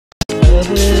Hey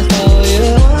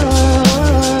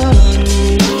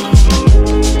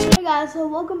guys, so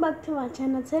welcome back to my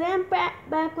channel. Today I'm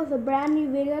back with a brand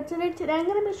new video. Today I'm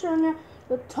going to be showing you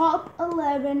the top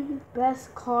 11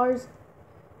 best cars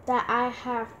that I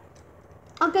have.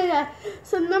 Okay guys,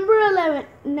 so number 11,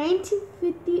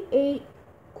 1958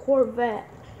 Corvette.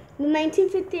 The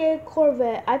 1958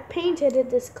 Corvette, I painted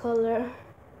it this color.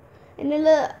 And then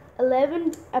the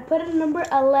 11, I put it number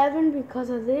 11 because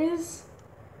of this.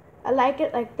 I like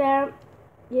it like that.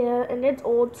 Yeah, and it's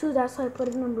old too, that's why I put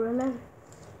it number 11.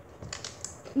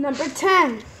 Number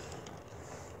 10,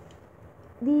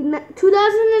 the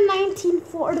 2019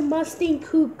 Ford Mustang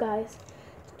Coupe, guys.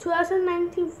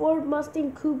 2019 Ford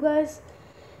Mustang Coupe, guys.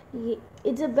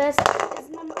 It's the best.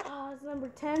 It's number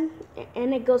 10,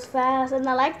 and it goes fast. And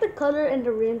I like the color and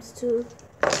the rims too.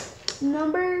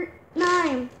 Number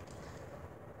 9,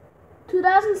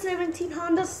 2017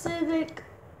 Honda Civic.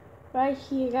 Right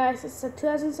here, guys. It's a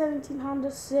 2017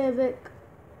 Honda Civic.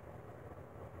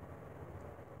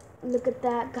 Look at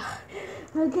that, God.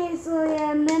 Okay, so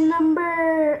yeah, and then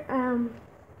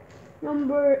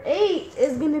number 8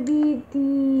 is gonna be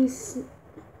the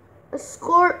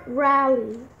Escort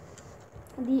Rally.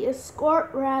 The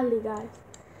Escort Rally, guys.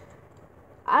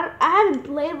 I haven't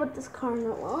played with this car in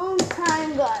a long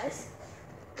time, guys.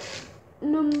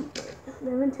 Number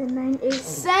 11, 10, 9, 8,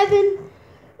 7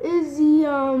 is the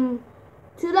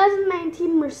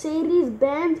 2019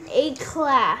 Mercedes-Benz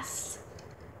A-Class.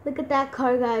 Look at that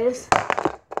car, guys.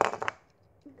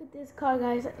 Look at this car,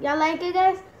 guys. Y'all like it,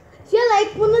 guys? If you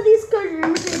like one of these cars,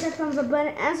 remember to hit that thumbs up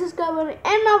button and subscribe button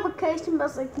and notification bell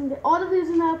so you can get all the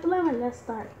videos in the below. And let's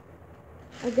start.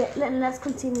 Okay, let's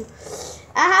continue.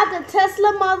 I have the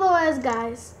Tesla Model S,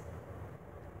 guys.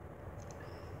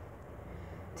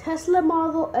 Tesla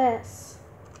Model S.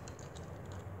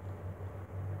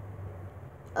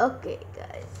 Okay,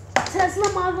 guys. Tesla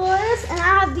Model S, and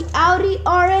I have the Audi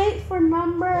R8 for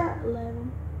number 11,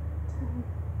 10,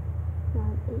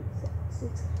 9, 8, 7,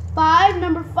 6, 5.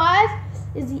 Number 5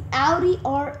 is the Audi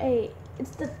R8.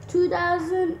 It's the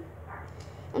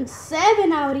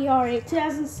 2007 Audi R8.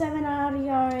 2007 Audi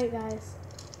R8, guys.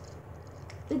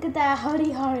 Look at that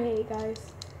Audi R8,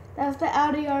 guys. That's the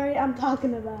Audi R8 I'm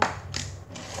talking about.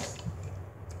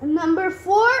 Number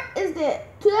 4 is the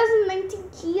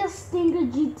 2019 Kia Stinger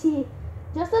GT.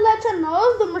 Just to let you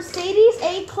know, the Mercedes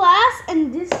A-Class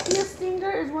and this Kia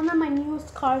Stinger is one of my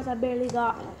newest cars I barely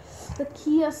got. The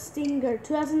Kia Stinger,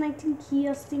 2019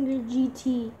 Kia Stinger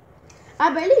GT. I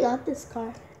barely got this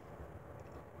car.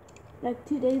 Like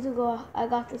 2 days ago, I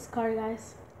got this car,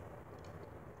 guys.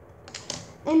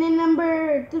 And then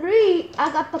number 3,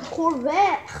 I got the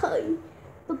Corvette.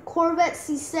 The Corvette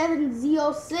C7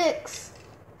 Z06.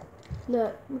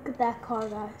 Look at that car,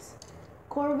 guys.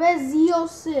 Corvette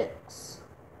Z06.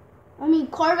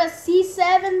 Corvette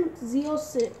C7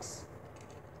 Z06.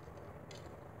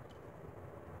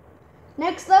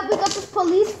 Next up, we got this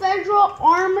Police Federal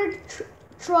Armored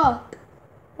Truck.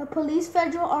 The Police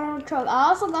Federal Armored Truck. I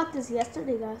also got this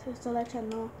yesterday, guys, just to let you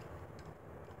know.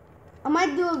 I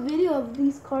might do a video of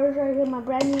these cars right here, my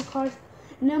brand new cars.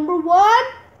 Number 1,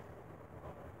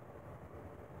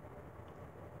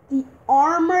 the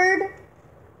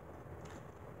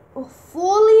a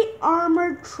fully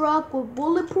armored truck with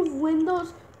bulletproof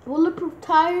windows, bulletproof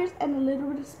tires, and a little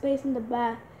bit of space in the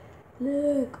back.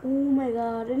 Look, oh my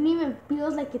god, it even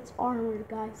feels like it's armored,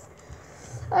 guys.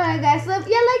 Alright guys, so if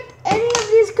you like any of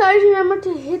these cars, remember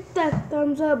to hit that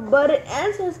thumbs up button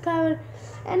and subscribe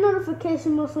and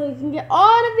notification bell so you can get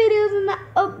all the videos in the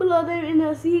uploaded. And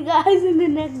I'll see you guys in the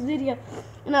next video.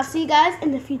 And I'll see you guys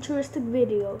in the futuristic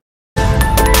videos.